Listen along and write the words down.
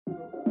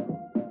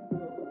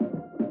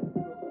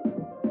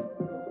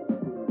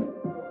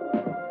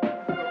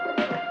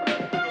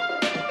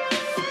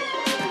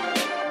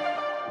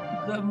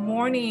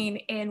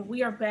morning, and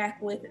we are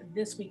back with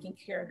This Week in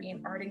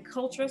Caribbean Art and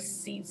Culture,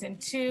 Season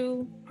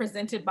 2,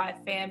 presented by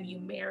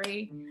FAMU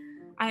Mary.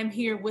 I am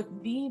here with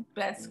the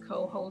best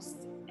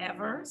co-hosts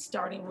ever,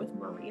 starting with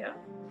Maria.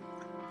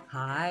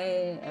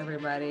 Hi,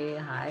 everybody.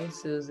 Hi,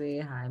 Susie.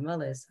 Hi,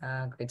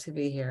 Melissa. Great to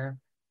be here.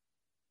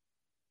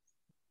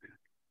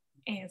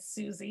 And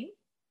Susie.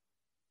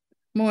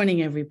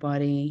 Morning,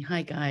 everybody.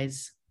 Hi,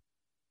 guys.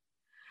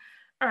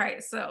 All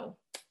right, so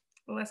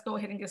let's go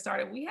ahead and get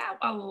started. We have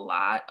a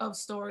lot of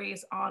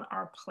stories on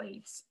our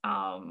plates.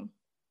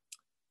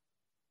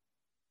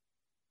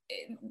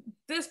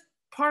 This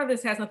part of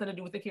this has nothing to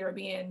do with the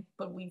Caribbean,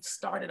 but we've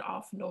started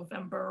off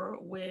November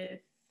with,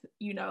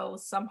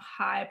 some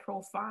high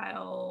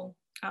profile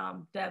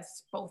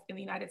deaths, both in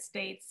the United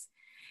States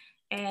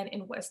and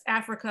in West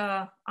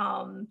Africa,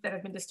 that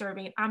have been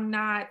disturbing.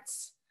 I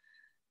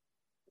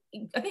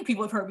think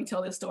people have heard me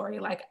tell this story.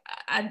 Like,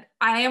 I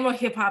am a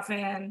hip hop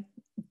fan,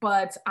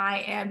 but I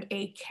am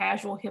a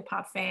casual hip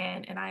hop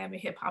fan, and I am a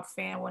hip hop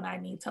fan when I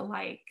need to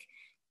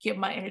get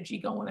my energy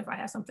going. If I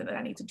have something that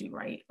I need to do,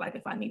 right? Like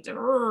if I need to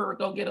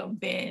go get them,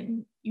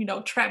 then,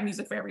 trap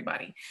music for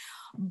everybody.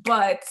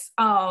 But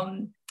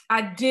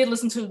I did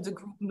listen to the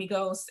group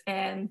Migos,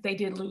 and they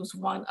did lose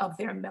one of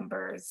their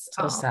members.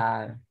 So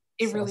sad.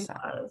 It really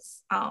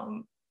was.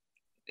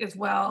 As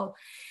well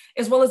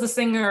as the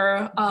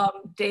singer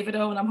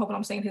Davido, and I'm hoping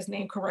I'm saying his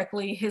name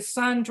correctly. His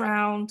son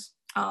drowned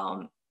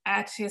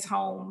at his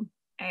home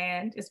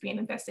and is being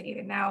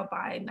investigated now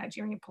by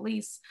Nigerian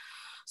police.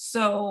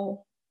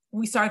 So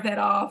we started that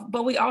off,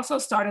 but we also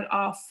started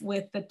off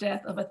with the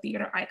death of a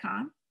theater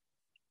icon.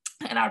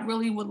 And I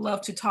really would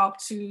love to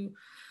talk to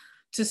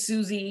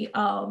Susie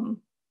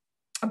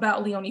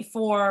about Leonie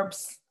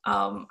Forbes.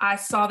 I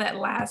saw that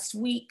last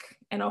week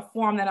in a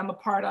forum that I'm a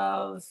part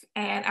of,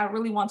 and I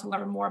really want to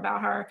learn more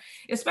about her,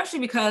 especially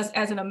because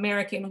as an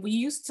American, we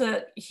used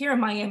to, here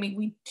in Miami,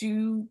 we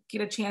do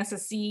get a chance to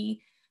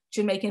see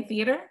Jamaican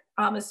theater,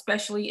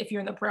 especially if you're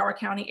in the Broward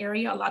County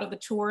area. A lot of the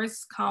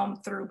tours come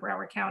through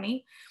Broward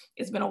County.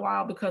 It's been a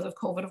while because of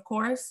COVID, of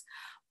course,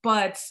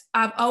 but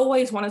I've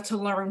always wanted to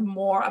learn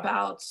more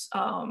about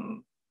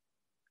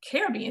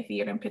Caribbean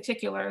theater in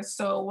particular.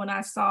 So when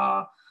I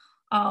saw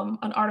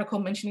an article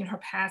mentioning her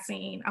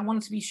passing, I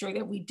wanted to be sure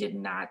that we did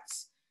not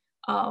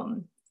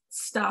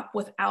stop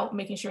without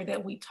making sure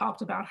that we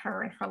talked about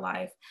her and her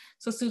life.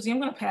 So Susie, I'm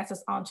going to pass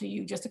this on to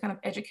you just to kind of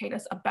educate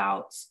us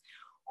about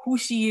who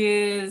she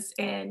is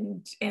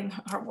and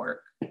her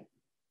work.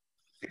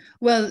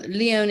 Well,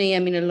 Leonie,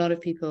 a lot of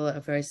people are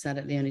very sad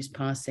at Leonie's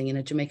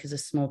passing. Jamaica's a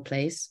small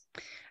place,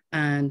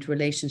 and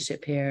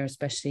relationship here,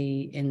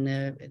 especially in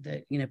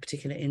the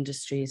particular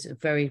industries, are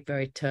very,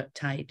 very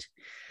tight.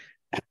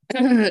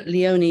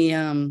 Leonie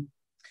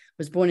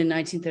was born in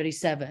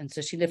 1937,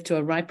 so she lived to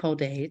a ripe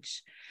old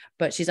age,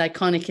 but she's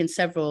iconic in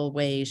several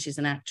ways. She's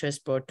an actress,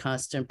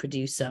 broadcaster, and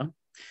producer.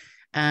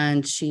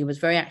 And she was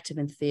very active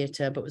in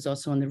theater, but was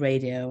also on the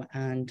radio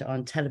and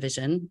on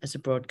television as a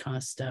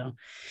broadcaster.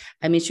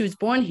 She was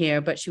born here,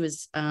 but she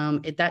was,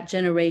 at that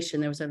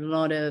generation, there was a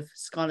lot of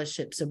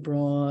scholarships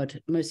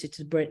abroad, mostly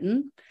to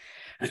Britain.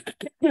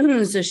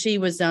 So she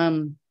was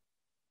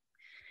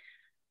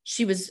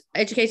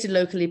educated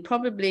locally,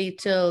 probably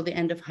till the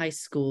end of high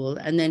school.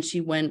 And then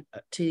she went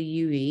to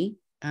UE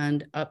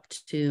and up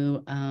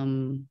to,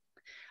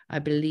 I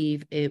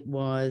believe it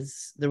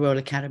was the Royal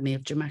Academy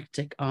of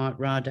Dramatic Art,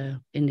 RADA,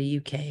 in the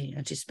UK.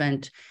 And she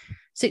spent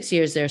 6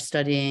 years there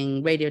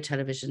studying radio,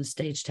 television,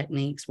 stage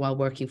techniques while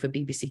working for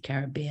BBC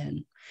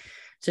Caribbean.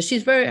 So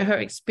her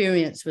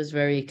experience was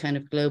very kind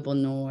of global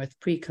north,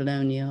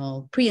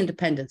 pre-colonial,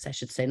 pre-independence, I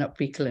should say, not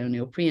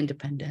pre-colonial,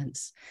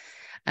 pre-independence.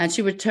 And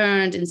she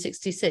returned in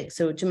 1966.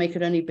 So Jamaica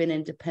had only been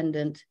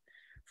independent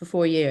for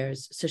 4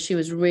 years. So she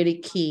was really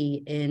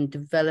key in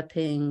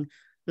developing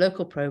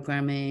local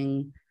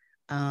programming,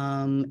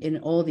 in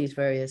all these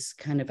various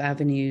kind of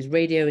avenues.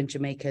 Radio in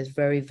Jamaica is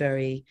very,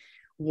 very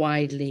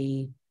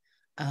widely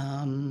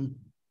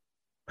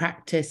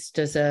practiced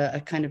as a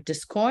kind of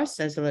discourse.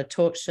 There's a lot of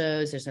talk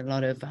shows. There's a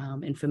lot of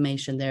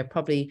information there,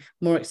 probably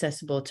more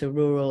accessible to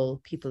rural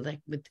people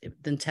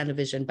than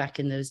television back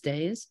in those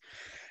days.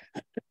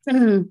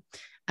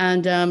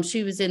 And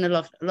she was in a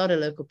lot of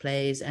local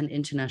plays and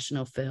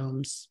international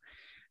films.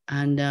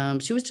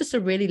 And she was just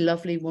a really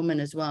lovely woman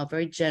as well,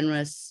 very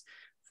generous,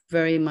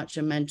 very much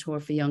a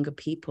mentor for younger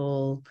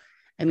people.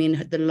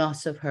 The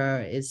loss of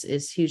her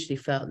is hugely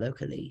felt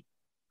locally.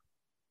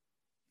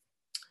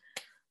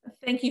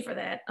 Thank you for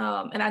that.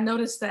 And I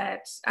noticed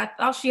that I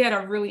thought she had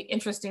a really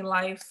interesting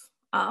life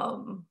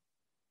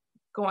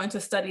going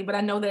to study, but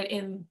I know that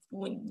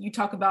when you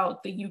talk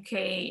about the UK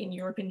and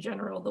Europe in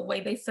general, the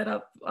way they set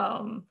up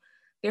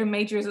their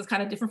majors is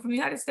kind of different from the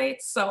United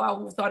States. So I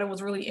thought it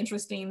was really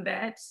interesting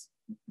that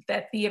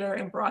theater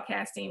and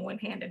broadcasting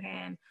went hand in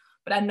hand.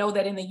 But I know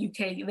that in the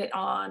UK, that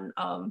on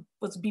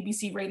what's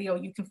BBC Radio,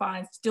 you can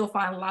still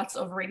find lots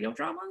of radio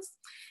dramas.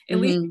 At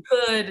least you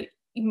could,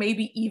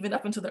 maybe even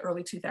up into the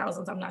early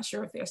 2000s. I'm not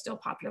sure if they're still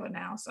popular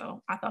now.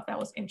 So I thought that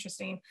was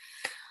interesting.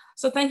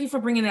 So thank you for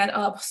bringing that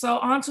up. So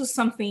on to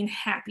something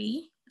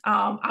happy.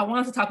 I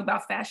wanted to talk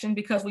about fashion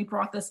because we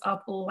brought this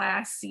up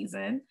last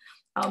season.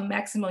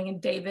 Maximilian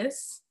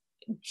Davis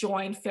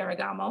joined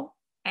Ferragamo,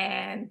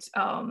 and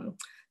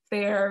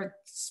their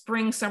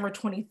spring summer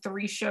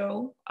 23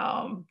 show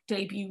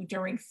debuted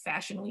during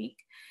Fashion Week,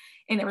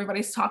 and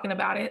everybody's talking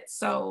about it.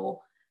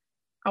 So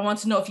I want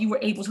to know if you were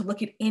able to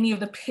look at any of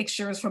the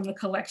pictures from the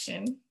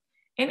collection.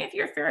 And if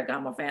you're a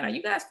Ferragamo fan, are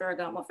you guys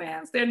Ferragamo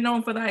fans? They're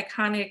known for the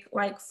iconic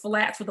like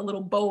flats with a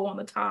little bow on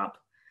the top.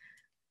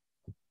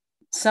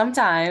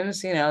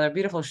 Sometimes, they're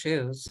beautiful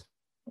shoes.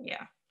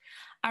 Yeah.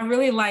 I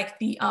really like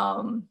the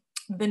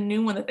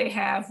new one that they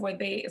have where I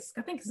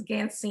think it's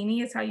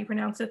Gansini is how you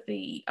pronounce it,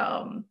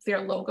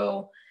 their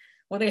logo,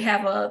 where they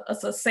have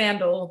a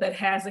sandal that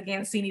has a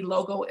Gansini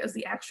logo as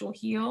the actual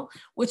heel,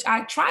 which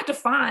I tried to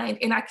find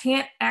and I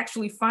can't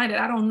actually find it.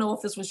 I don't know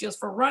if this was just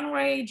for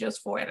runway,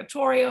 just for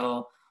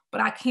editorial, but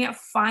I can't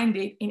find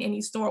it in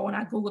any store. When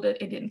I Googled it,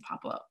 it didn't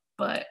pop up,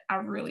 but I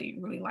really,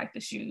 really like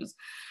the shoes.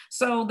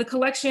 So the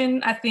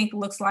collection, I think,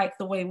 looks like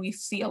the way we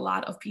see a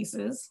lot of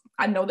pieces.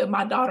 I know that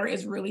my daughter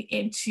is really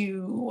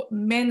into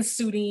men's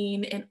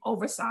suiting and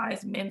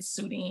oversized men's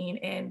suiting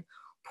and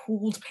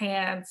pooled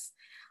pants.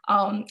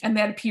 And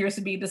that appears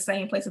to be the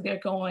same place that they're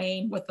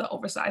going with the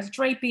oversized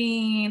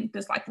draping.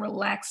 This like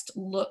relaxed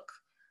look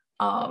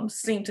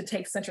seemed to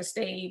take center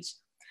stage.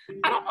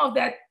 I don't know if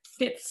that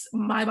fits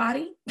my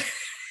body,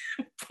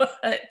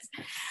 but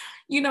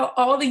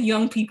all the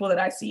young people that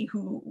I see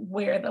who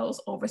wear those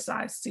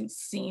oversized suits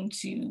seem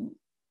to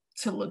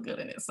look good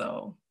in it.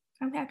 So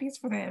I'm happy it's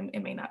for them.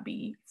 It may not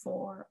be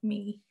for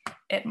me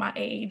at my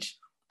age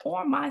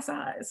or my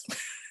size.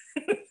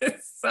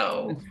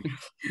 So,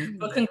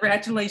 but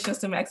congratulations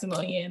to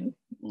Maximilian.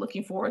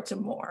 Looking forward to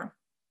more.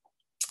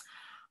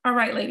 All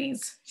right,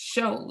 ladies,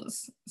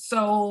 shows.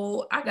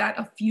 So I got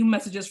a few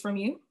messages from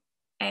you,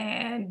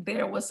 and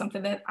there was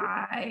something that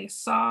I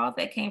saw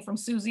that came from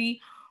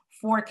Susie.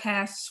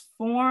 Forecasts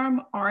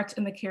form art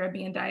in the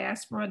Caribbean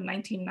diaspora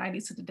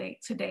 1990s to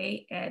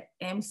today at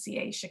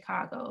MCA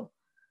Chicago.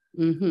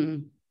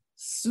 Mm-hmm.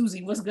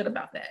 Susie, what's good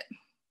about that?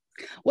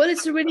 Well,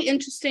 it's a really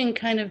interesting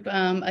kind of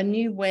a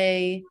new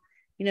way,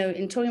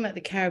 in talking about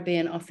the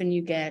Caribbean, often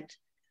you get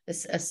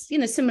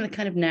similar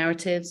kind of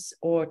narratives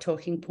or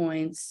talking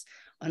points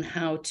on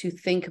how to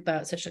think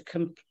about such a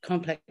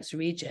complex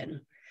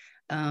region,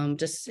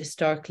 just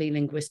historically,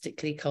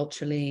 linguistically,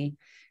 culturally,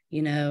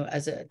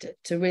 to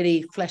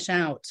really flesh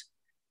out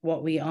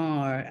what we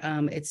are.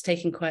 It's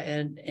taking quite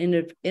an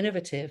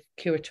innovative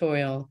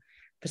curatorial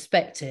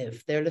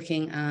perspective. They're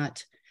looking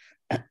at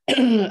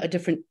a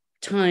different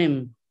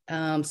time.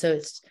 So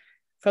it's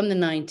from the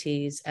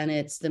 90s, and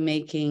it's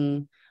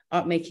the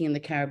art making in the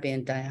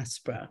Caribbean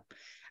diaspora.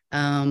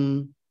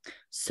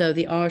 So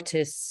the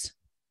artists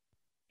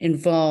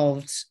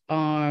involved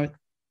are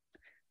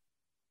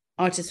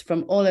artists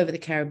from all over the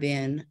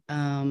Caribbean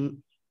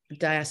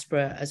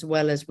diaspora, as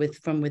well as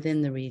from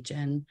within the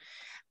region.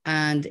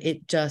 And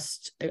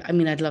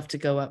I'd love to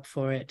go up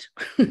for it.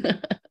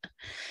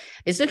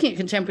 It's looking at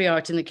contemporary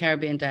art in the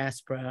Caribbean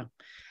diaspora,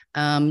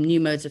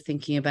 new modes of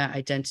thinking about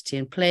identity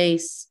and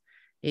place.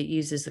 It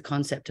uses the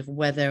concept of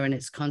weather and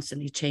its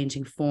constantly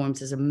changing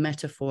forms as a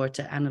metaphor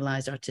to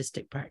analyze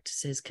artistic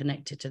practices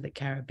connected to the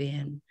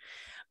Caribbean,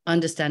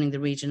 understanding the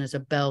region as a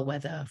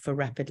bellwether for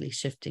rapidly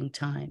shifting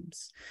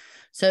times.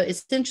 So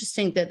it's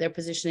interesting that they're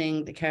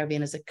positioning the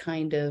Caribbean as a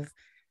kind of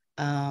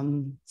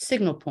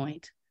signal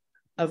point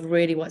of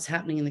really what's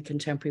happening in the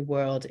contemporary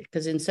world,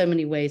 because in so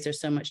many ways there's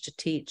so much to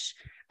teach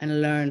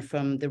and learn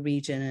from the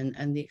region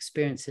and the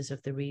experiences of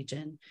the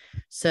region.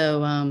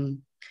 So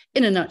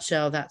in a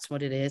nutshell, that's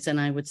what it is. And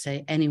I would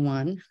say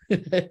anyone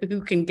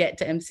who can get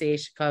to MCA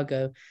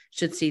Chicago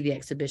should see the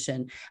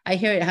exhibition. I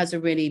hear it has a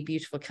really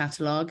beautiful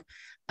catalog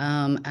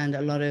and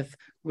a lot of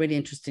really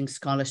interesting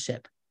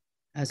scholarship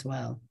as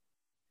well.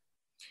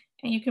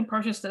 And you can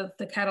purchase the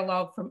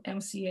catalog from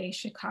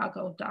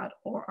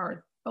mcachicago.org.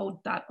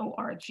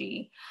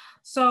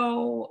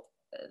 So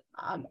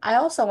I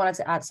also wanted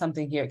to add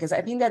something here, because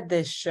I think that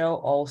this show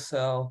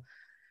also,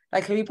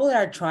 like for people that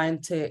are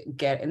trying to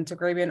get into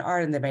Caribbean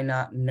art and they may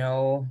not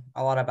know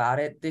a lot about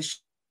it,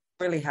 this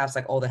really has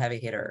like all the heavy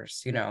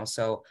hitters,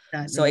 so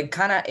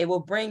it will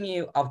bring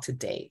you up to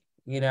date,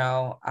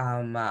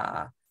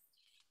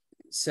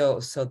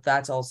 so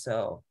that's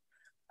also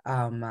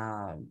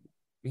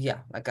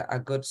like a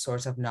good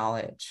source of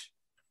knowledge.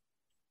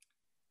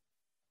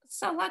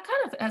 So like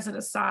kind of as an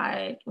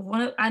aside,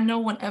 I know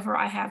whenever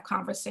I have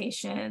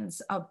conversations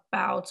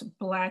about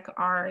Black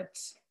art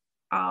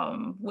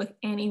with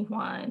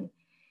anyone,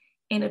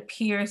 it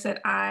appears that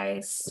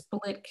I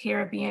split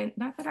Caribbean,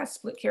 not that I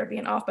split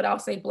Caribbean off, but I'll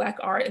say Black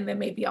art and then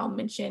maybe I'll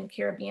mention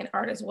Caribbean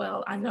art as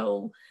well. I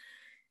know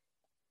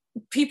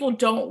people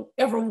don't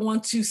ever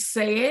want to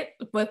say it,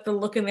 but the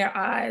look in their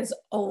eyes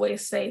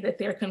always say that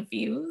they're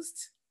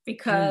confused,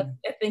 because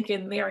I think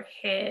in their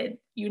head,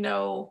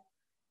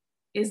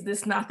 is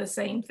this not the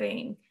same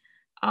thing?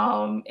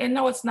 And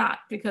no, it's not,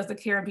 because the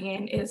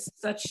Caribbean is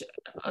such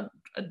a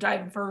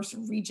diverse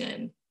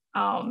region,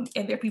 and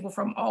there are people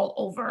from all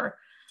over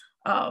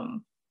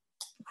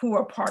who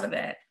are part of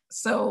that.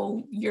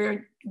 So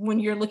when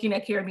you're looking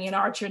at Caribbean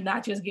art, you're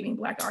not just getting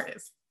Black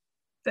artists.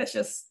 That's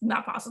just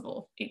not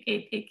possible.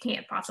 It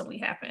can't possibly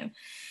happen.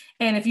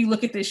 And if you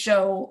look at this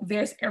show,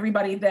 there's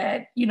everybody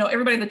that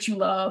you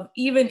love,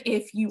 even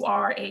if you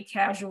are a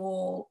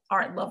casual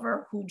art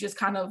lover who just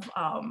kind of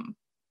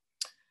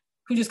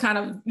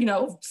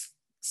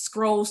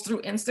scrolls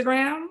through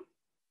Instagram.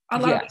 A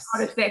lot of the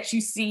artists that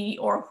you see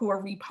or who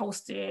are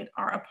reposted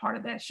are a part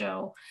of that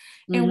show.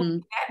 And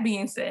with that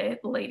being said,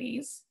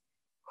 ladies,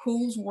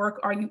 whose work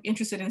are you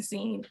interested in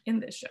seeing in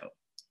this show?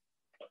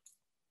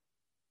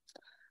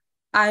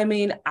 I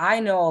mean, I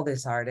know all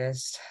these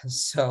artists,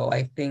 so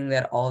I think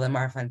that all of them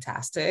are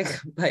fantastic.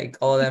 Like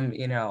all of them,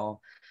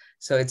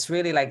 so it's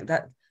really like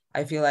that.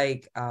 I feel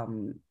like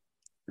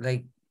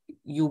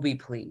you'll be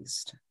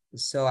pleased.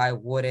 So I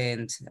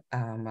wouldn't,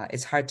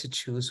 it's hard to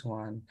choose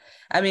one.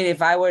 I mean,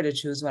 if I were to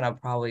choose one,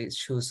 I'd probably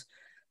choose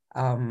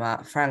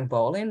Frank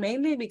Bolin,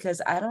 mainly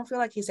because I don't feel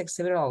like he's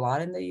exhibited a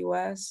lot in the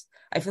US.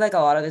 I feel like a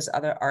lot of these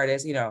other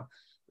artists,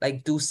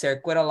 like do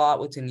circuit a lot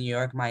between New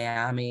York,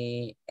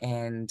 Miami,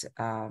 and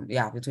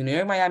between New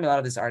York, Miami, a lot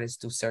of these artists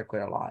do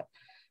circuit a lot.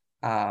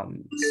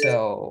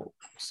 So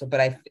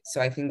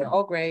I think they're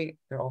all great.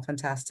 They're all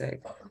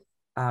fantastic.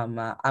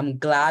 I'm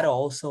glad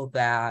also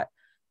that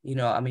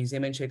a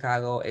museum in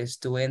Chicago is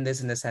doing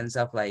this in the sense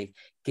of like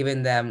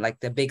giving them like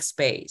the big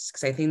space,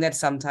 because I think that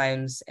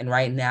sometimes and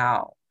right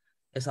now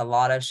there's a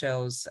lot of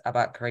shows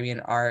about Caribbean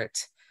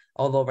art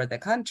all over the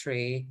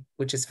country,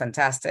 which is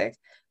fantastic,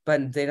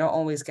 but they don't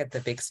always get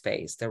the big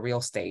space, the real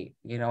estate,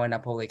 in a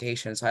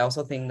publication. So I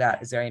also think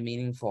that is very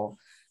meaningful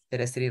that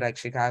a city like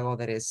Chicago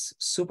that is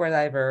super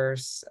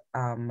diverse,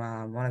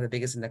 one of the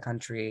biggest in the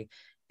country,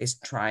 is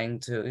trying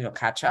to,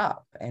 catch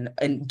up and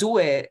do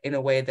it in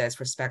a way that's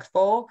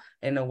respectful,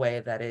 in a way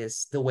that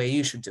is the way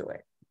you should do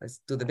it. Let's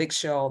do the big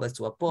show. Let's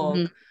do a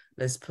book.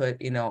 Let's put,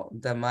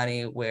 the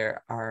money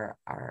where our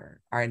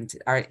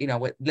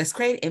let's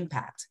create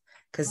impact.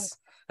 Because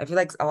I feel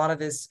like a lot of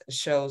these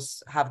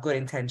shows have good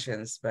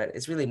intentions, but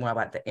it's really more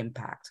about the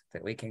impact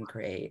that we can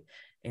create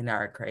in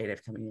our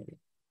creative community.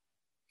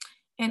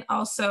 And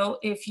also,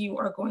 if you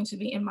are going to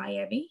be in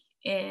Miami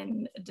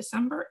in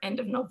December,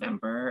 end of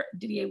November,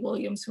 Didier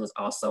Williams, who is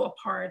also a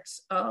part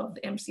of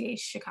the MCA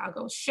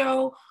Chicago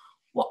show,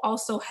 will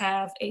also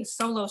have a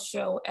solo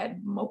show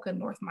at MoCA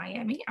North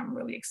Miami. I'm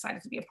really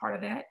excited to be a part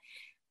of that.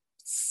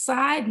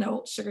 Side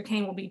note,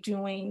 Sugarcane will be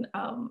doing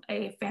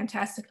a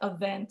fantastic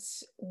event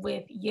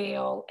with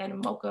Yale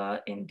and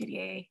MoCA and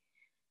Didier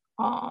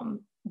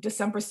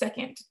December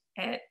 2nd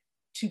at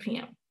 2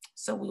 p.m.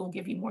 So we will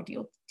give you more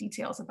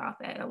details about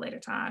that at a later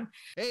time.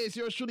 Hey, it's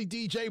yours truly,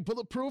 DJ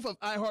Bulletproof of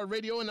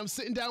iHeartRadio, and I'm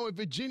sitting down with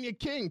Virginia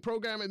King,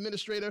 Program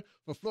Administrator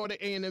for Florida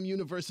A&M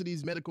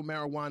University's Medical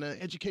Marijuana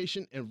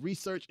Education and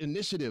Research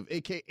Initiative,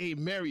 aka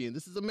Marion.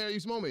 This is a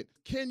Mary's moment.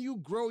 Can you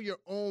grow your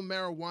own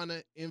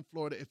marijuana in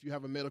Florida if you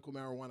have a medical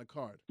marijuana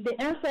card? The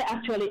answer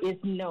actually is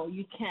no,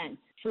 you can't.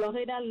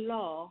 Florida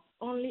law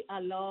only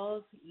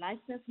allows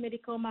licensed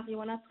medical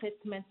marijuana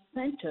treatment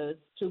centers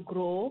to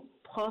grow,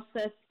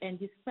 process, and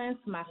dispense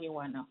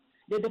marijuana.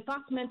 The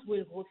department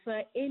will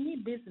refer any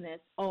business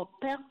or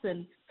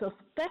person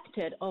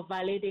suspected of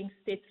violating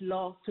state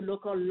law to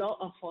local law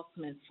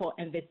enforcement for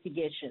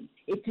investigation.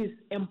 It is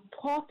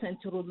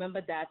important to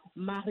remember that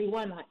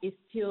marijuana is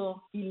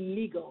still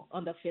illegal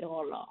under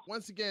federal law.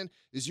 Once again,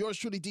 it's yours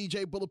truly,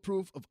 DJ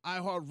Bulletproof of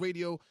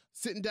iHeartRadio,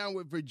 sitting down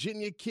with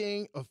Virginia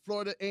King of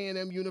Florida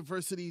A&M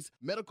University's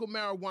Medical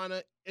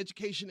Marijuana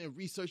Education and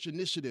Research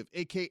Initiative,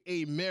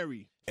 aka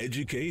Mary.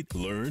 Educate,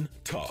 learn,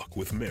 talk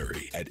with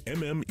Mary at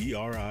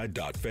mmeri.famu.edu.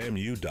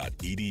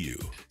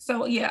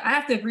 So yeah, I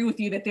have to agree with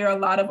you that there are a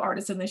lot of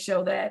artists in the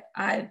show that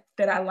I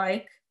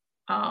like,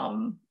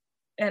 and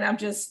I'm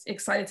just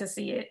excited to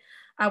see it.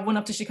 I went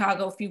up to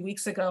Chicago a few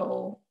weeks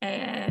ago,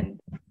 and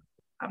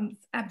I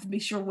have to be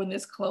sure when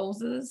this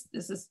closes.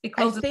 It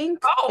closes. I think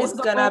it's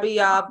gonna be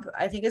up.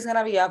 I think it's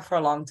gonna be up for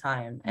a long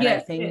time, and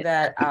yes, I think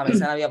that it's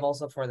gonna be up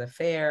also for the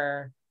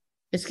fair.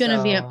 It's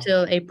gonna be up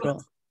till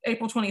April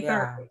 23rd.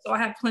 Yeah. So I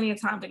have plenty of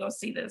time to go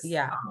see this.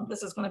 Yeah.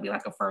 This is going to be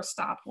like a first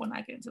stop when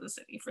I get into the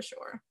city for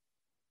sure.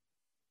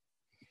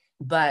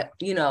 But,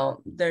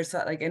 there's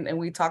like, and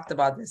we talked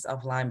about this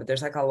offline, but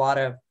there's like a lot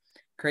of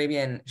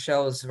Caribbean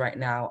shows right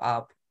now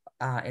up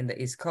in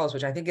the East Coast,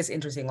 which I think is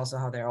interesting also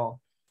how they're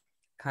all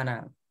kind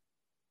of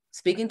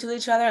speaking to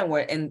each other,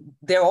 and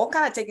they're all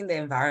kind of taking the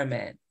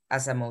environment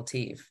as a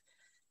motif.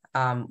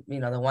 The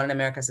One in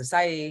America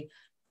Society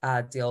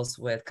deals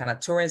with kind of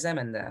tourism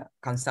and the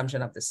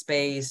consumption of the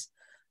space.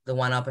 The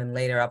one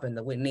later up in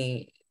the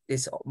Whitney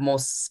is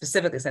most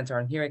specifically centered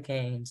on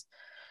hurricanes.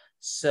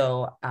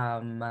 So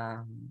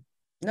no,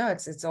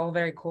 it's all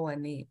very cool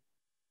and neat.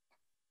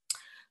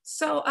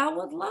 So I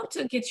would love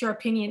to get your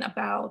opinion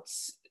about,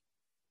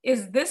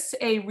 is this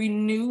a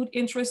renewed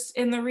interest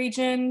in the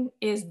region?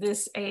 Is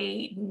this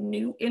a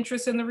new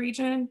interest in the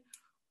region?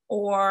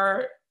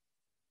 Or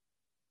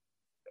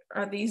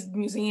are these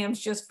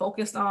museums just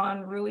focused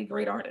on really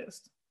great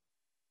artists?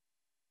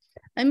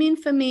 I mean,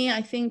 for me,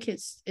 I think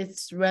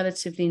it's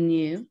relatively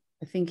new.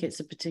 I think it's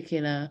a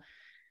particular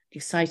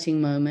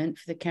exciting moment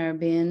for the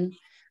Caribbean.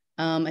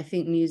 I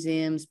think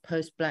museums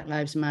post Black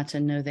Lives Matter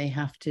know they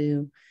have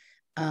to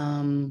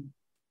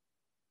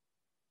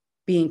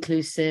be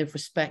inclusive,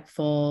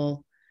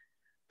 respectful,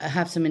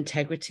 have some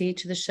integrity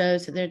to the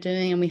shows that they're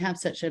doing. And we have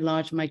such a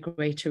large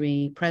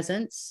migratory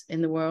presence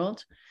in the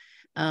world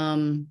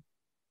that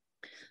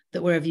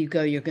wherever you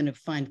go, you're going to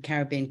find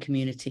Caribbean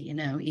community, you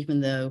know,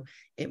 even though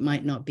it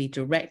might not be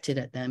directed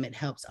at them, it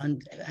helps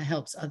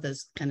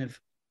others kind of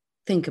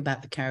think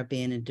about the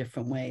Caribbean in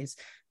different ways,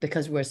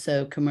 because we're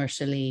so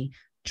commercially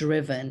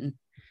driven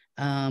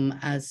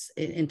as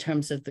in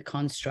terms of the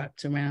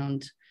construct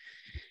around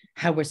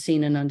how we're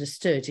seen and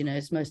understood. You know,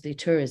 it's mostly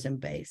tourism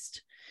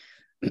based.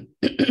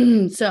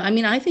 So I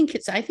mean, I think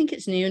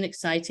it's new and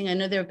exciting. I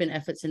know there have been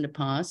efforts in the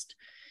past.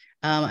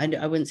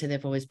 I wouldn't say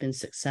they've always been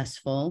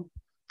successful,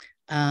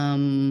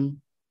 but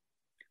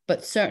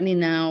certainly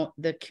now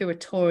the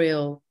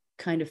curatorial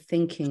kind of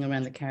thinking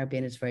around the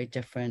Caribbean is very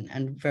different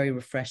and very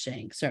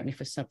refreshing, certainly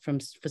for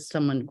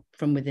someone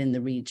from within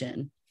the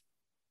region.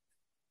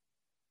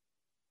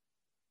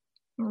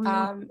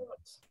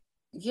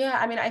 Yeah,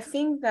 I mean, I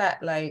think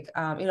that like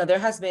you know, there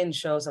has been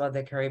shows about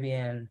the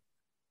Caribbean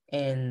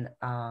in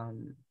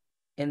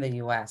the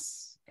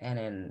US and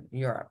in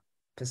Europe,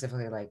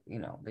 specifically like, you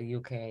know, the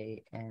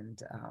UK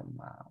and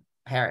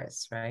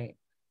Paris, right?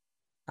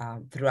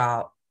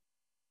 Throughout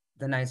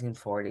the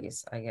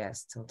 1940s, I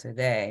guess, till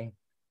today,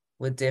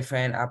 with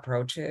different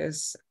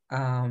approaches.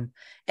 And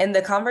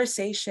the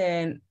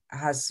conversation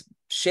has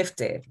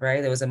shifted,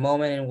 right? There was a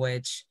moment in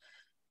which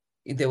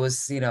there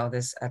was, you know,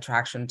 this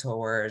attraction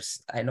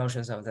towards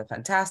notions of the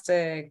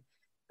fantastic.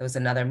 There was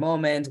another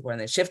moment when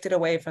they shifted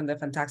away from the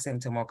fantastic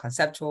into more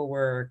conceptual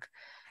work.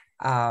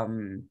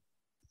 And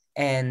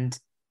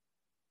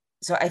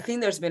so I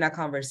think there's been a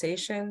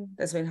conversation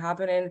that's been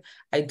happening.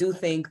 I do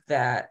think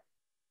that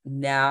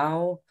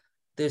now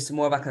there's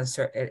more of a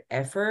concerted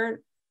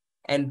effort.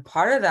 And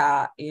part of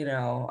that, you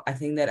know, I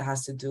think that it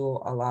has to do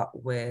a lot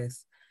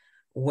with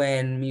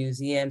when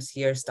museums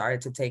here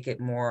started to take it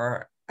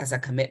more as a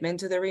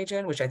commitment to the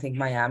region, which I think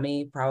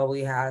Miami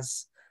probably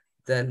has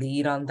the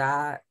lead on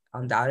that,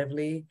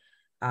 undoubtedly.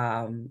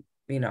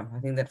 You know, I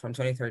think that from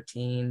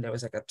 2013, there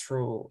was like a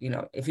true, you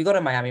know, if you go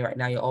to Miami right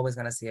now, you're always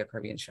going to see a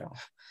Caribbean show.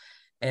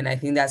 And I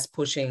think that's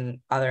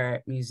pushing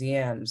other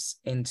museums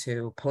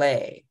into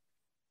play.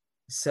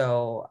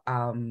 So,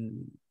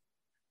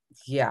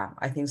 yeah,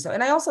 I think so.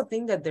 And I also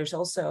think that there's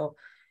also,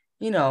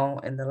 you know,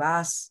 in the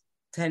last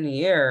 10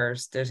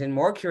 years, there's been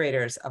more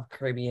curators of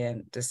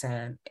Caribbean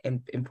descent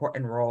in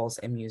important roles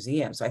in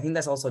museums. So I think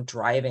that's also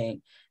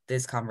driving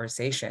this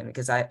conversation,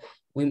 because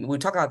we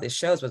talk about these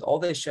shows, but all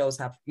these shows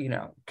have, you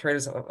know,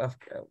 curators of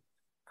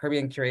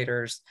Caribbean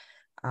curators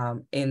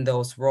in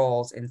those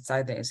roles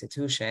inside the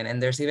institution.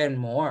 And there's even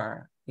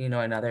more, you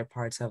know, in other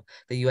parts of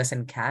the US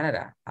and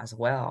Canada as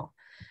well.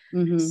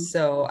 Mm-hmm.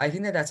 So I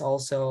think that that's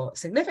also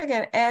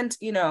significant. And,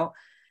 you know,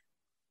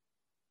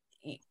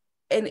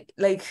 and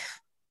like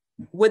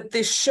with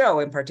this show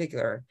in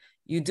particular,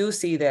 you do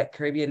see that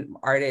Caribbean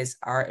artists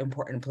are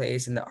important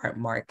place in the art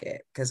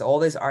market, because all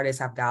these artists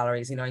have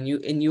galleries, you know,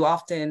 and you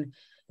often,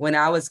 when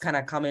I was kind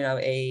of coming of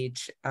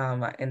age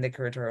in the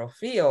curatorial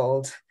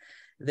field,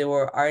 there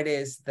were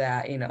artists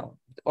that, you know,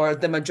 or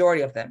the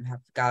majority of them have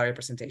gallery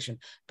representation,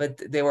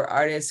 but there were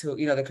artists who,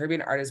 you know, the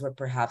Caribbean artists were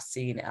perhaps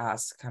seen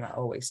as kind of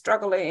always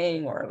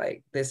struggling or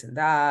like this and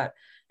that.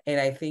 And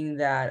I think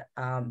that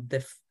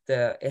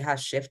it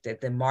has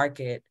shifted, the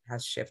market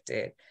has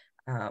shifted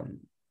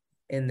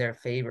in their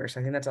favor.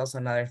 So I think that's also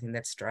another thing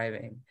that's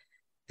driving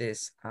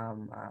this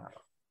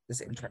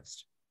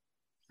interest.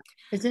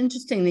 It's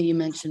interesting that you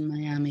mentioned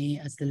Miami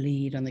as the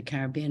lead on the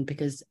Caribbean,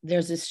 because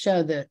there's this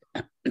show that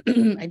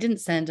I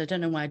didn't send, I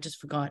don't know why, I just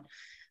forgot,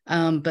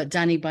 but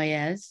Danny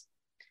Baez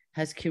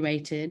has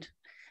curated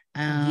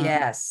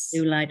yes,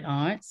 New Light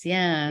Arts.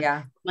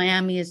 Yeah.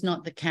 Miami is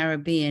not the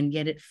Caribbean,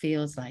 yet it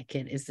feels like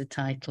it is the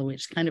title,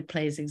 which kind of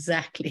plays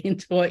exactly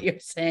into what you're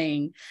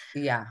saying.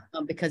 Yeah.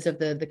 Because of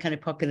the kind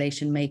of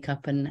population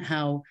makeup and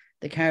how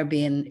the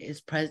Caribbean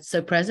is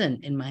so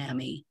present in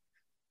Miami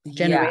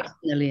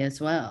generationally as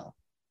well.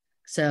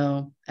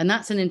 So, and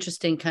that's an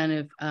interesting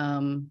kind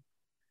of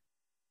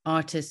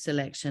artist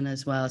selection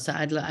as well. So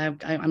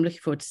I'm looking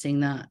forward to seeing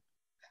that.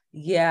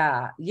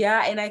 Yeah.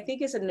 And I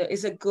think it's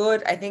a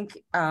good, I think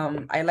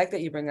I like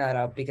that you bring that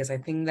up, because I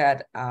think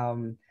that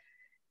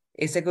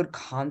it's a good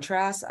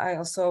contrast.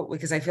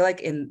 Because I feel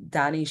like in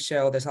Danny's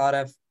show, there's a lot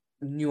of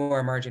newer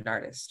emerging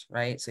artists,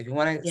 right? So if you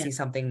want to see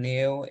something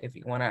new, if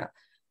you want to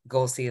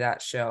go see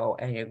that show,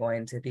 and you're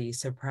going to be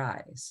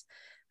surprised.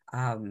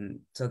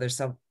 So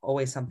there's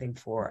always something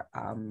for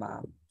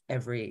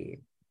every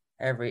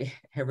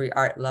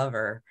art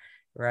lover,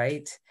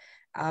 right?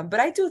 But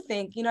I do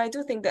think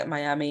that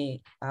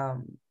Miami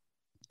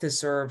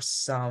deserves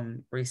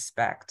some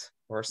respect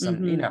or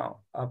some, you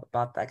know,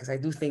 about that, because I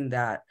do think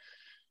that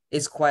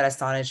it's quite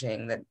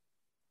astonishing that,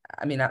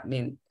 I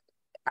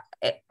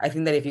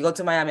think that if you go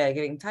to Miami at a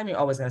given time, you're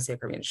always going to see a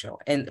Caribbean show,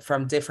 and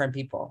from different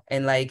people,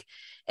 and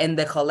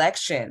the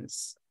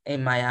collections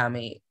in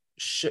Miami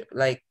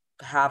like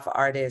have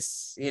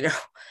artists, you know,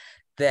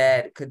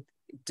 that could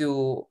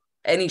do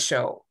any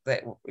show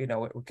that, you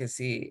know, we can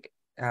see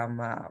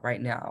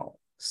right now.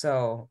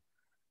 So,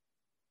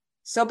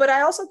 but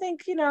I also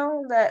think, you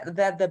know,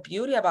 that the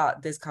beauty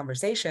about these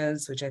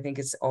conversations, which I think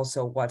is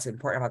also what's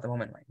important about the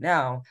moment right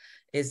now,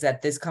 is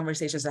that these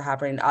conversations are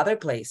happening in other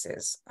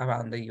places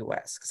around the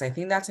US. Because I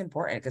think that's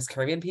important, because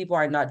Caribbean people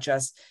are not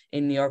just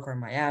in New York or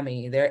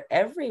Miami, they're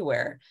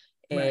everywhere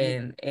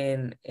in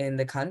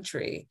the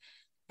country.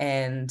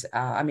 And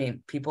I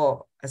mean,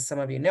 people, as some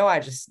of you know,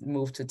 I just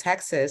moved to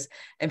Texas,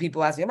 and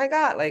people ask me, oh my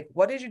God, like,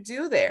 what did you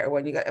do there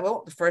when you got,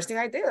 well, the first thing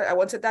I did, I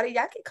went to Daddy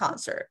Yankee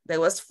concert that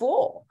was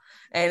full.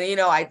 And, you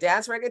know, I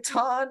danced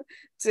reggaeton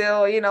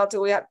till, you know,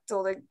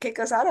 till they kick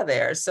us out of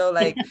there. So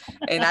like,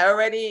 and I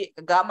already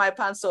got my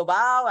pan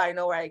sobao. I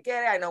know where I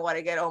get it. I know what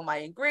I get all my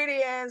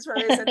ingredients for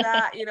this and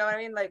that, you know what I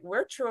mean? Like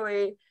we're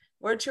truly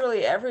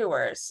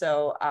everywhere.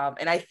 So,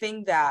 and I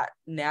think that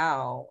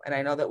now, and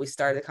I know that we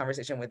started the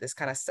conversation with this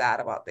kind of sad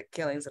about the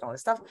killings and all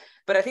this stuff,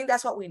 but I think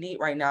that's what we need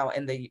right now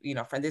in the, you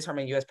know, from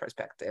a US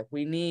perspective.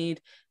 We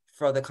need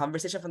for the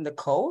conversation from the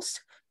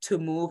coast to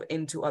move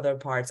into other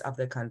parts of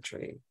the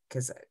country,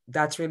 because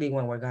that's really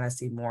when we're going to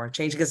see more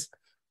change, because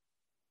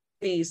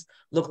cities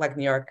look like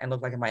New York and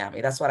look like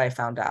Miami. That's what I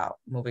found out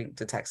moving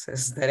to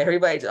Texas, that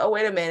everybody just, oh,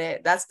 wait a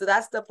minute, that's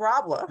the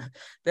problem,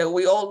 that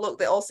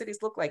all cities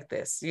look like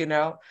this, you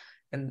know,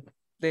 and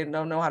they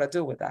don't know how to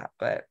deal with that.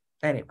 But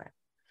anyway.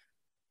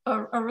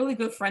 A really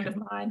good friend of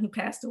mine who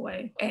passed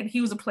away, and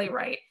he was a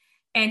playwright,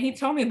 and he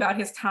told me about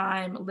his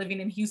time living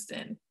in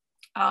Houston.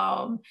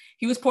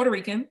 He was Puerto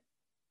Rican,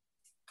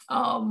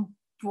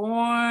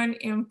 born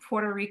in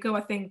Puerto Rico.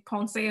 I think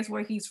Ponce is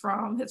where he's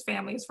from, his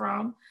family is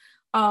from.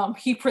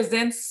 He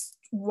presents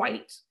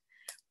white,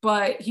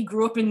 but he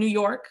grew up in New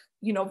York,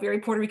 you know, very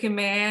Puerto Rican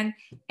man.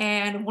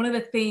 And one of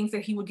the things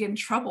that he would get in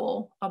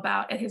trouble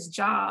about at his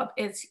job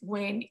is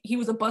when he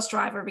was a bus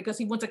driver, because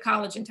he went to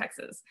college in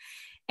Texas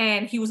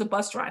and he was a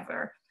bus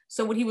driver.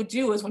 So what he would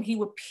do is when he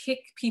would pick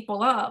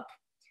people up,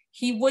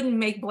 he wouldn't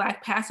make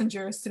Black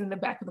passengers sit in the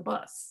back of the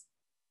bus.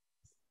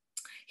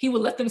 He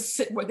would let them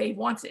sit where they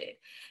wanted.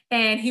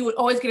 And he would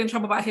always get in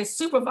trouble by his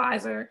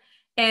supervisor.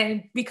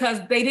 And because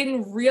they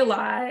didn't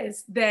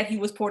realize that he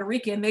was Puerto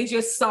Rican, they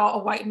just saw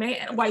a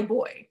white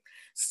boy.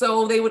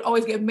 So they would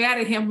always get mad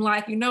at him,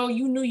 like, you know,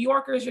 you New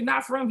Yorkers, you're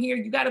not from here.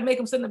 You got to make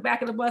them sit in the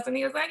back of the bus. And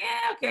he was like,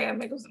 yeah, okay, I'll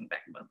make them sit in the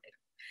back of the bus later.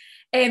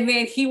 And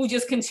then he would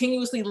just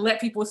continuously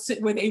let people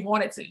sit where they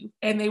wanted to.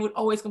 And they would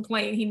always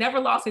complain. He never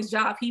lost his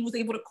job. He was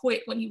able to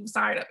quit when he was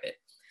tired of it.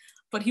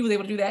 But he was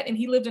able to do that. And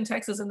he lived in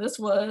Texas. And this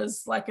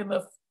was like in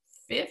the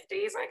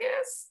 50s, I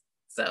guess.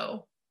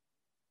 So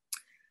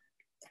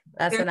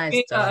that's a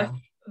nice story.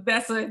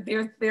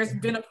 There's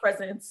been a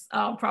presence,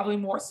 probably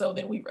more so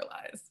than we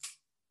realized.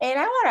 And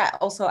I want to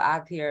also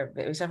add here,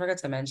 which I forgot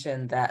to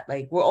mention, that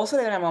like we're also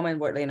in a moment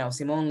where, you know,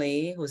 Simone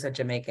Lee, who's of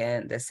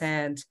Jamaican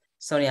descent,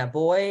 Sonia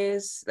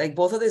Boyce, like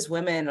both of these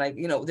women, like,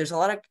 you know, there's a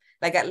lot of,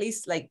 like, at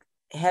least like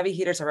heavy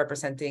hitters are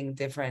representing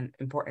different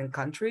important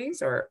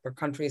countries or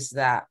countries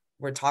that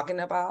we're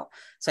talking about.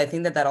 So I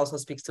think that also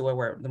speaks to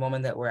where the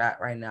moment that we're at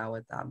right now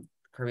with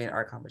Korean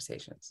art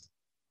conversations.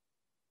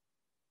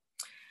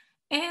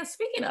 And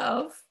speaking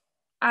of,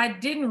 I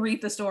didn't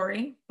read the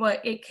story,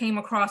 but it came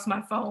across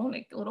my phone,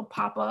 a little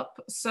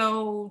pop-up.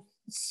 So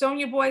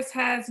Sonia Boyce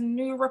has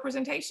new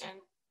representation.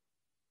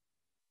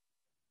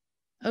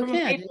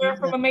 Okay.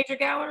 From a major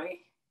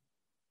gallery.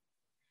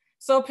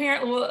 So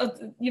apparently, well,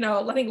 you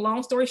know, I think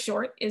long story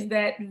short is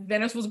that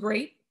Venice was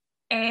great,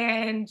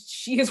 and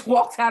she has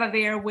walked out of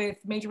there with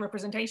major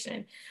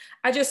representation.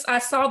 I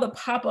saw the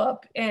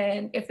pop-up,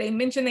 and if they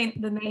mention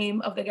the name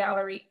of the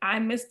gallery, I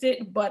missed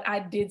it, but I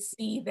did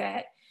see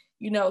that,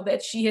 you know,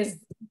 that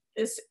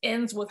this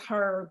ends with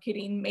her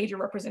getting major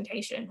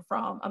representation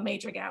from a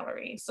major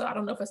gallery. So I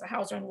don't know if it's a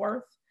Hauser and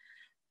Wirth,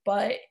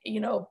 but, you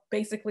know,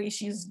 basically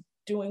she's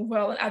doing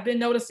well. And I've been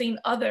noticing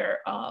other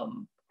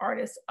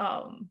artists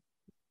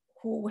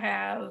who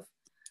have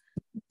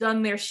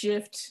done their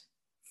shift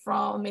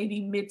from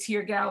maybe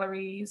mid-tier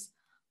galleries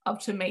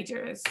up to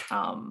majors.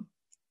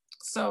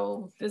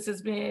 So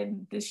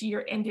this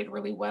year ended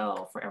really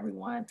well for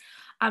everyone.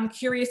 I'm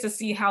curious to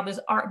see how this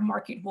art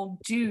market will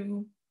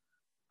do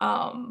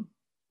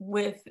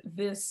with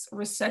this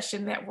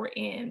recession that we're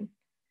in.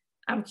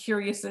 I'm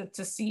curious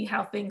to see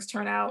how things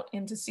turn out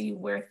and to see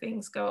where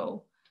things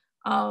go.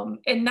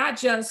 And not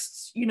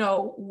just, you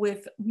know,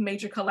 with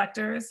major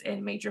collectors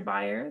and major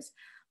buyers,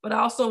 but I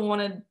also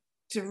wanted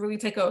to really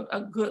take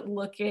a good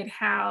look at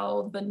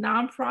how the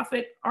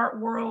nonprofit art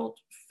world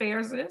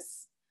fares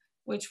this,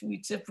 which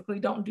we typically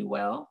don't do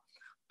well.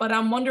 But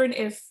I'm wondering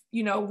if,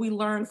 you know, we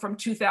learned from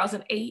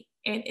 2008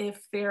 and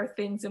if there are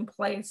things in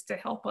place to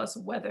help us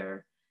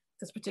weather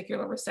this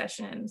particular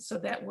recession so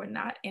that we're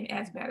not in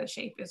as bad a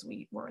shape as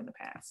we were in the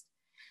past.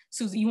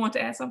 Susie, you want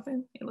to add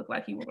something? It looked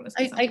like you were going to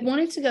say something. I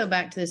wanted to go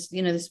back to this,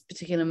 you know, this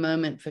particular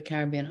moment for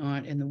Caribbean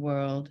art in the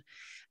world,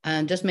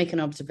 and just make an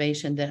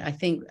observation that I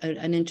think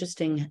an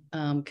interesting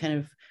kind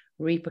of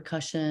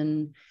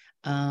repercussion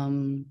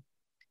or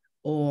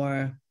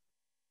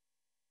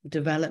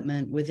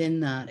development within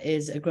that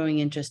is a growing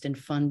interest in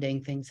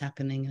funding things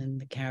happening in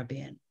the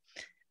Caribbean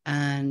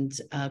and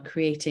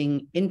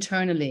creating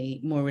internally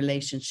more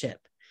relationship.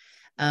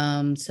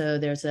 So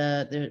there's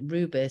the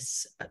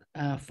Rubis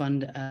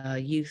Fund,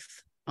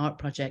 youth art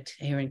project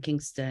here in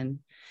Kingston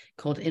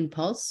called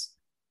Impulse.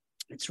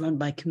 It's run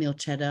by Camille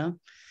Cheddar.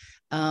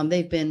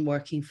 They've been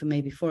working for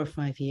maybe 4 or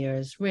 5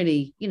 years,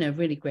 really,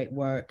 really great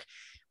work.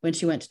 When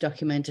she went to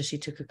Documenta, she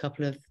took a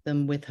couple of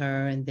them with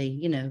her, and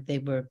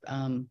they were,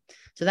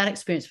 so that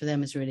experience for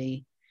them is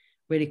really,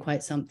 really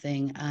quite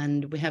something.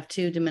 And we have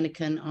 2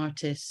 Dominican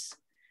artists,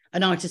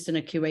 an artist and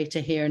a curator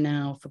here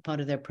now for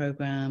part of their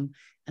program,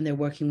 and they're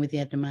working with the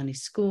Edna Manley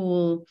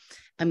School.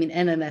 I mean,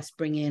 NLS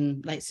bring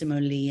in like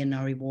Simone Lee and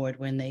Nari Ward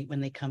when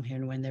they come here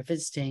and when they're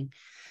visiting,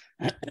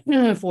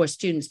 for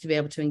students to be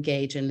able to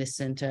engage and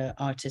listen to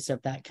artists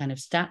of that kind of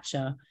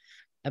stature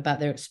about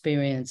their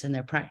experience and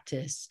their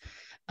practice.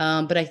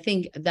 But I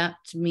think that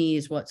to me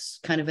is what's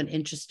kind of an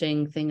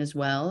interesting thing as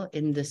well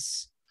in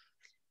this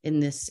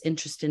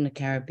interest in the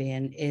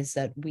Caribbean, is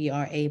that we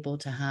are able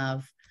to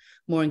have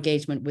more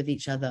engagement with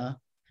each other.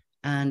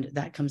 And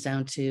that comes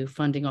down to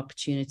funding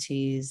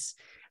opportunities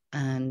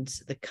and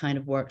the kind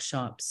of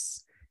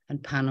workshops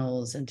and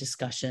panels and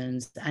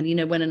discussions.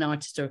 And, when an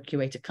artist or a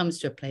curator comes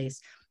to a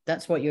place,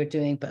 that's what you're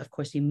doing. But of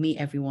course, you meet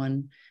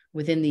everyone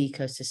within the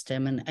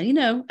ecosystem, and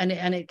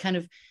it kind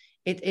of,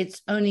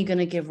 it's only going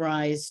to give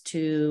rise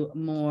to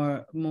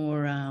more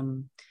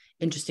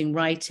interesting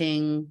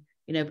writing,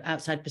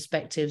 outside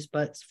perspectives,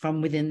 but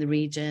from within the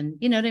region,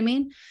 you know what I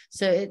mean?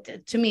 So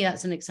to me,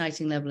 that's an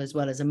exciting level as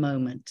well as a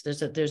moment.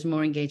 There's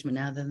more engagement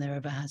now than there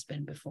ever has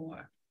been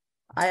before.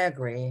 I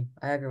agree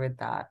with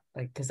that.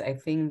 Like, because I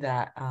think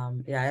that, I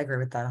agree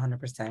with that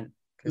 100%.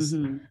 Because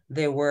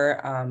there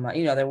were,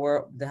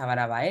 the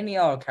Havana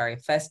Biennial or Cari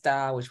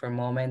Festa, which were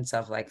moments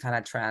of like kind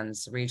of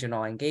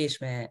trans-regional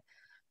engagement.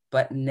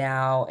 But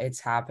now it's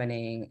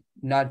happening,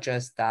 not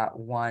just that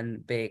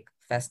one big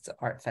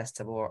art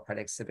festival or art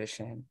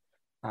exhibition.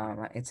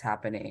 It's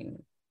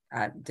happening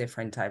at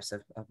different types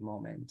of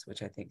moments,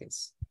 which I think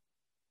is,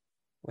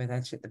 I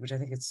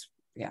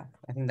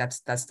think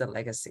that's the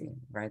legacy,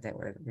 right, that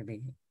we're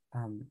really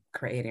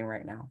creating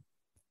right now.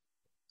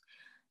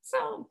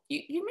 So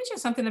you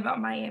mentioned something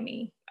about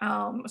Miami.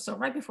 So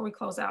right before we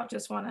close out,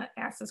 just want to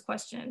ask this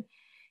question.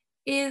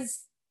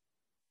 Is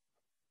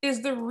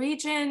the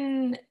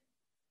region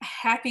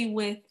happy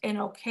with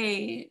and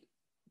okay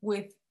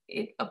with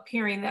it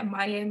appearing that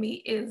Miami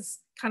is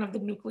kind of the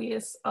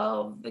nucleus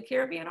of the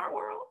Caribbean art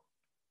world?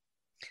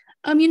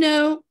 I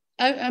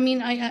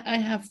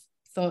have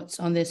thoughts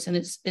on this, and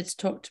it's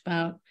talked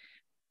about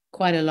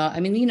quite a lot. I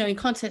mean, in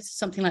context of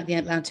something like the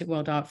Atlantic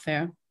World Art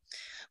Fair,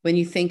 when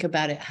you think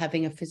about it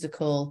having a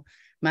physical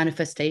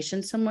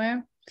manifestation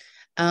somewhere,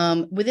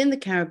 within the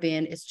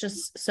Caribbean, it's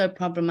just so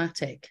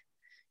problematic.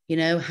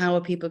 How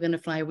are people going to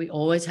fly? We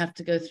always have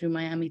to go through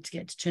Miami to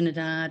get to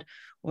Trinidad,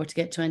 or to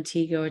get to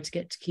Antigua, or to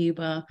get to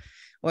Cuba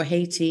or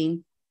Haiti.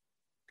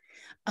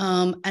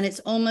 And it's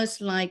almost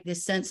like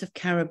this sense of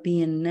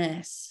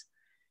Caribbean-ness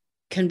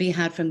can be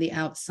had from the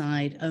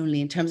outside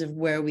only, in terms of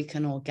where we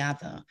can all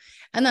gather.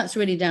 And that's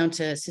really down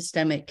to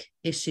systemic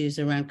issues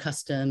around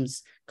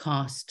customs,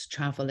 cost,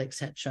 travel,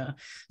 etc.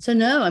 So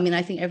no,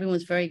 I think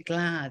everyone's very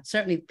glad.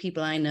 Certainly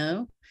people I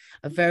know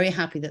are very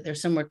happy that they're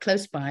somewhere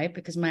close by,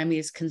 because Miami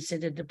is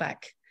considered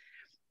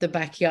the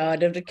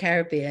backyard of the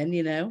Caribbean,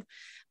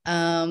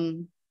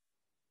 So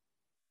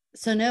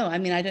no,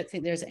 I don't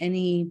think there's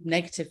any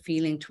negative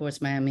feeling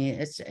towards Miami.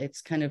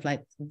 It's kind of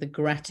like the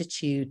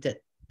gratitude, that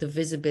the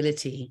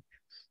visibility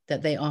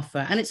that they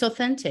offer, and it's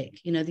authentic.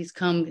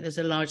 There's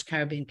a large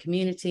Caribbean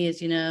community, as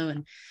you know,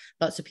 and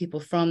lots of people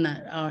from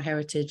our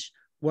heritage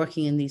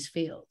working in these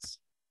fields.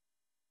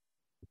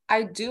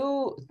 I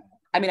do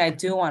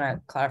want to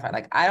clarify,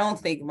 like, I don't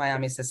think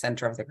Miami is the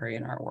center of the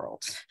Korean art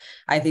world.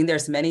 I think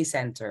there's many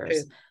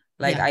centers.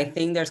 Like, I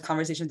think there's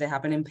conversations that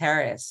happen in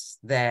Paris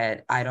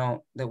that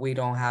we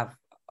don't have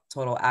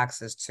total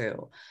access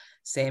to.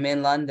 Same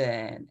in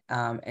London,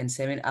 and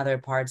same in other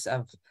parts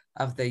of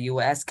the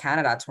US,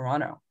 Canada,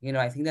 Toronto.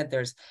 I think that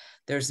there's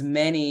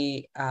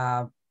many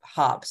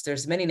hubs,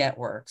 there's many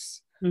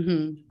networks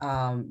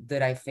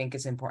that I think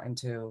is important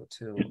to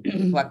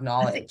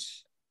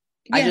acknowledge.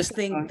 I just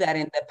think that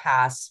in the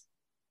past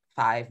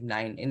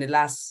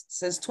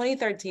since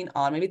 2013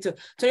 on, maybe to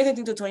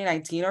 2013 to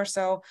 2019 or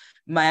so,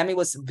 Miami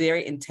was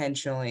very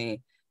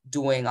intentionally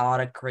doing a lot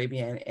of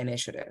Caribbean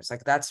initiatives.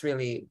 Like, that's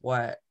really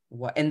what,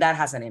 and that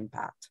has an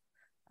impact.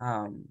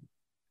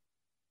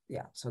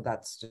 So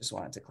that's just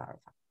wanted to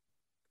clarify.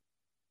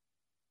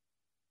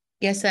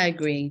 Yes, I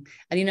agree.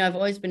 And, I've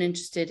always been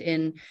interested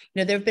in,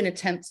 there have been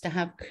attempts to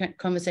have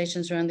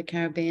conversations around the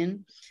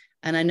Caribbean.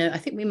 And I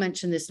think we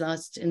mentioned this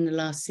in the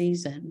last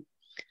season,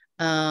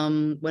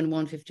 when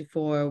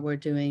 154 were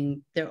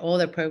doing all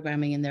their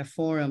programming in their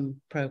forum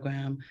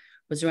program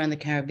was around the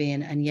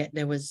Caribbean. And yet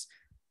there was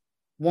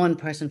one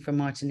person from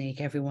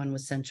Martinique, everyone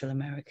was Central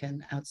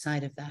American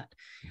outside of that.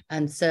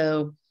 And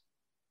so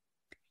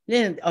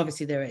Yeah,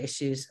 obviously there are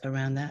issues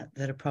around that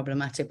are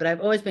problematic, but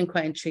I've always been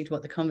quite intrigued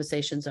what the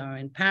conversations are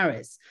in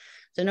Paris.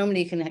 So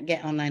normally you can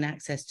get online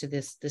access to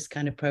this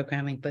kind of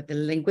programming, but the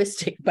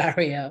linguistic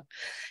barrier,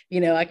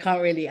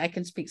 I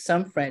can speak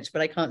some French,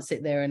 but I can't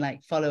sit there and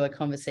like follow a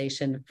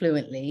conversation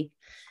fluently.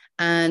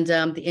 And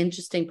the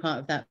interesting part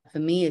of that for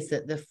me is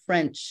that the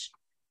French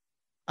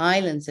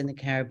islands in the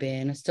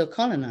Caribbean are still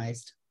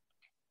colonized.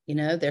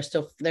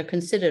 They're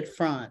considered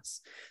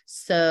France.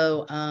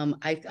 So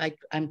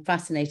I'm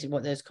fascinated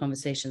what those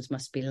conversations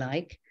must be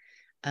like.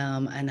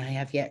 And I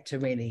have yet to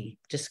really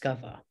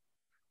discover.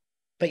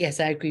 But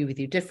yes, I agree with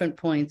you. Different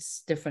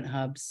points, different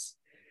hubs.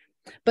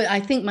 But I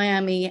think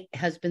Miami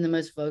has been the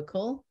most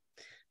vocal,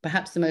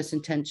 perhaps the most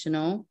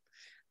intentional.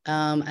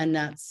 And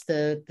that's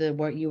the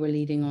work you were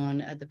leading on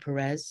at the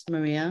Perez,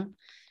 Maria.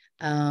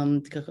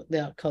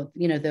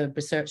 The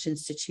Research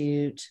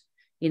Institute,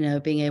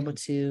 being able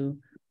to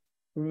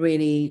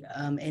really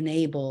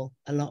enable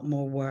a lot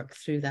more work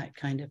through that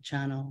kind of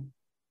channel.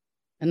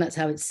 And that's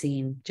how it's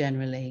seen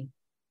generally,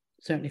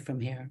 certainly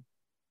from here.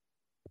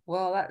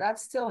 Well,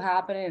 that's still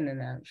happening, and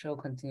that will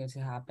continue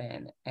to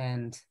happen.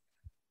 And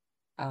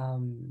I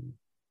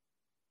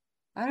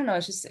don't know,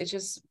 it's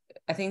just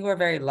I think we're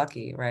very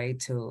lucky, right,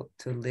 to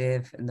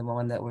live in the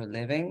moment that we're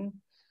living,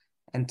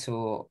 and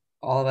to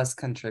all of us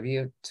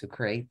contribute to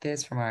create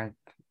this from our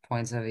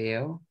points of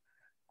view.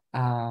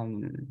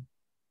 And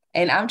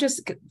I'm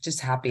just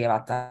happy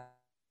about that.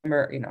 I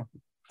remember,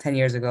 10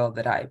 years ago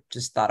that I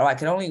just thought, I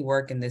could only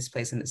work in this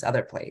place and this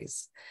other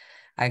place.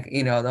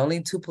 The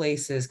only two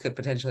places could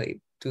potentially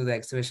do the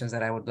exhibitions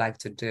that I would like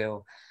to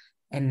do.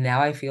 And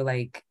now I feel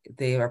like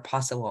they are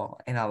possible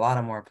in a lot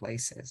of more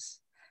places.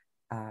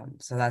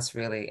 So that's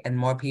really, and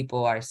more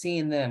people are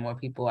seeing them, more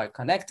people are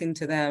connecting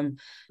to them,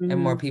 and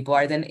more people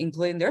are then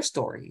including their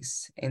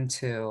stories and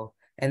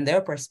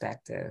their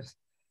perspective.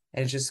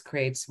 And it just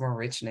creates more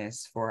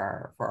richness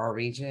for our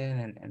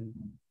region and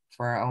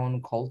for our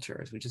own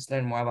cultures. We just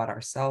learn more about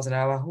ourselves and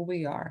about who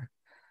we are.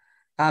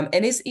 And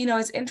it's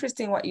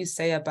interesting what you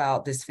say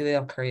about this feeling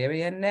of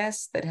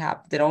Caribbeanness that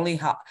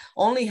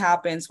only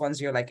happens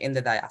once you're like in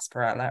the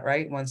diaspora,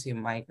 right? Once you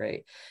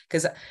migrate,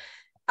 because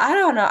I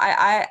don't know,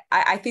 I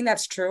think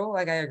that's true.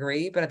 Like I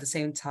agree, but at the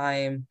same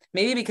time,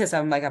 maybe because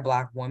I'm like a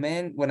Black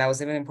woman, when I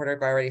was living in Puerto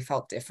Rico, I already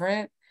felt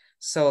different.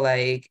 So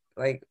like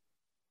I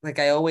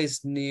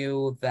always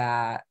knew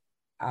that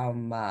I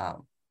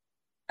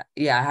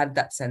had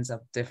that sense of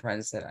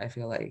difference that I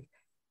feel like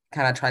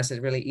kind of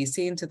translated really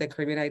easy into the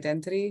Caribbean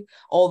identity,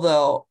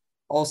 although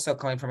also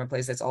coming from a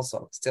place that's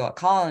also still a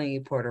colony,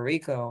 Puerto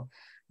Rico,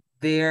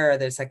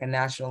 there's like a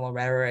national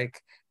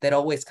rhetoric that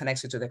always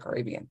connects you to the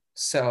Caribbean.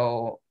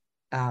 So,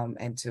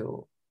 and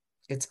to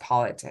its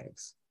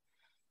politics.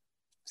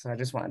 So I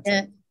just wanted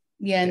to.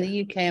 Yeah, in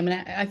the UK, I mean,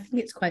 I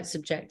think it's quite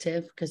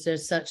subjective because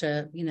there's such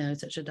a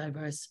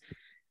diverse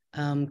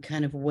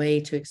kind of way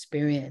to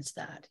experience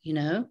that,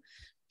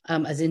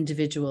 as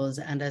individuals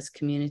and as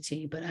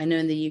community. But I know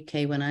in the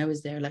UK, when I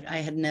was there, like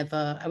I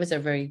was there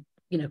very,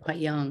 quite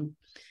young,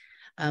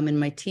 in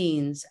my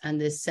teens,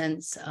 and this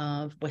sense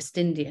of West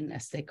Indian,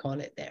 as they call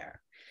it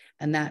there.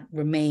 And that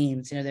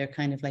remains, they're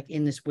kind of like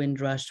in this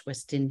Windrush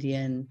West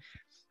Indian,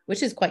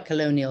 which is quite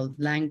colonial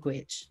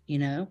language,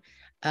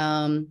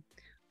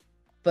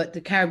 but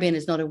the Caribbean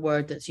is not a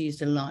word that's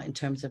used a lot in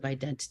terms of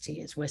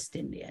identity. It's West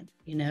Indian,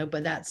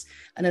 but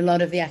and a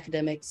lot of the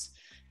academics,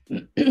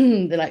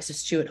 the likes of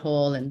Stuart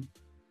Hall and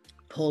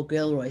Paul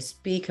Gilroy,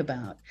 speak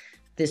about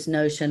this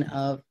notion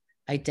of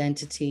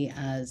identity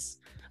as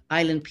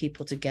island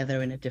people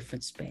together in a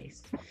different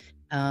space.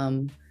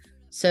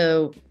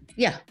 So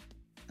yeah,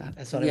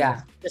 that's what it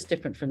was. Just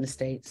different from the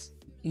States.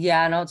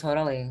 Yeah, no,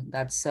 totally.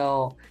 That's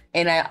so,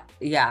 and I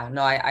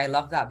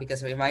love that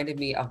because it reminded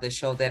me of the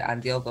show that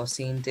Andil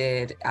Gosin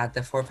did at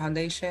the Ford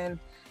Foundation,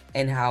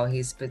 and how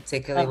he's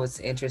particularly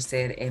was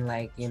interested in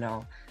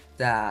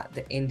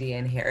the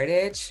Indian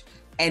heritage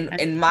and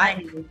in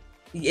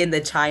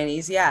the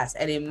Chinese, yes.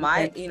 And in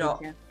my,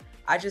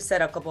 I just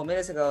said a couple of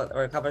minutes ago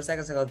or a couple of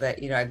seconds ago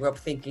that, I grew up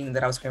thinking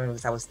that I was Caribbean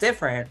because I was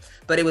different,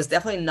 but it was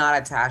definitely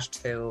not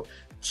attached to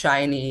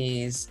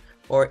Chinese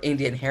or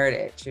Indian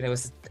heritage. It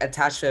was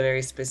attached to a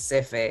very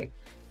specific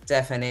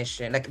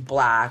definition, like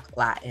Black,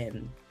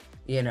 Latin,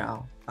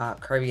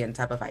 Caribbean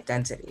type of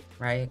identity,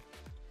 right?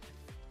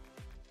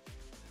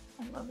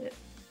 I love it.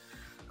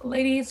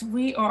 Ladies,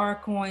 we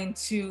are going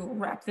to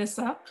wrap this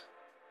up.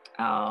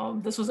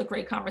 This was a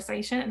great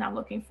conversation and I'm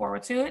looking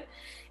forward to it.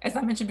 As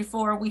I mentioned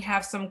before, we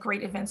have some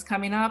great events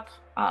coming up.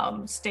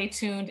 Stay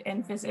tuned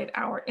and visit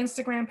our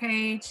Instagram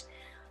page,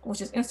 which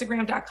is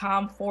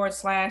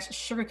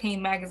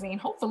instagram.com/Sugarcane Magazine.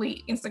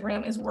 Hopefully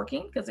Instagram is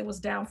working because it was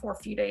down for a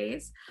few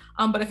days.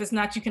 But if it's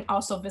not, you can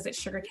also visit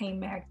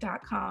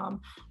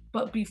sugarcanemag.com.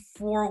 But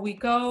before we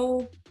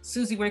go,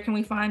 Susie, where can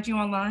we find you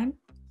online?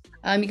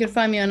 You can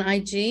find me on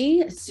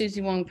IG,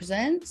 Susie Wong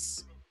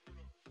Presents.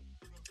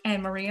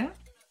 And Maria?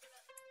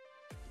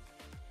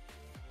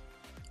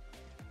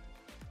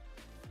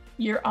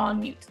 You're on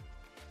mute.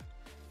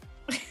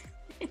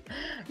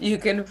 You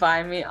can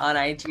find me on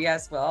IG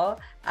as well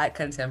at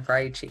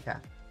Contemporary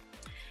Chica.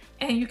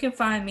 And you can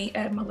find me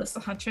at Melissa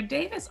Hunter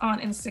Davis on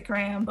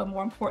Instagram, but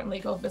more importantly,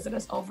 go visit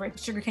us over at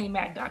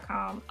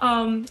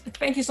sugarcanemag.com.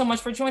 Thank you so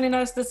much for joining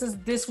us. This is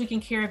This Week in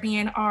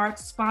Caribbean Art,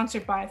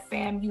 sponsored by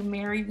FAMU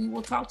Mary. We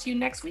will talk to you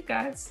next week,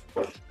 guys.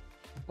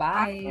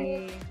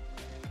 Bye.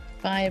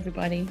 Bye,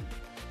 everybody.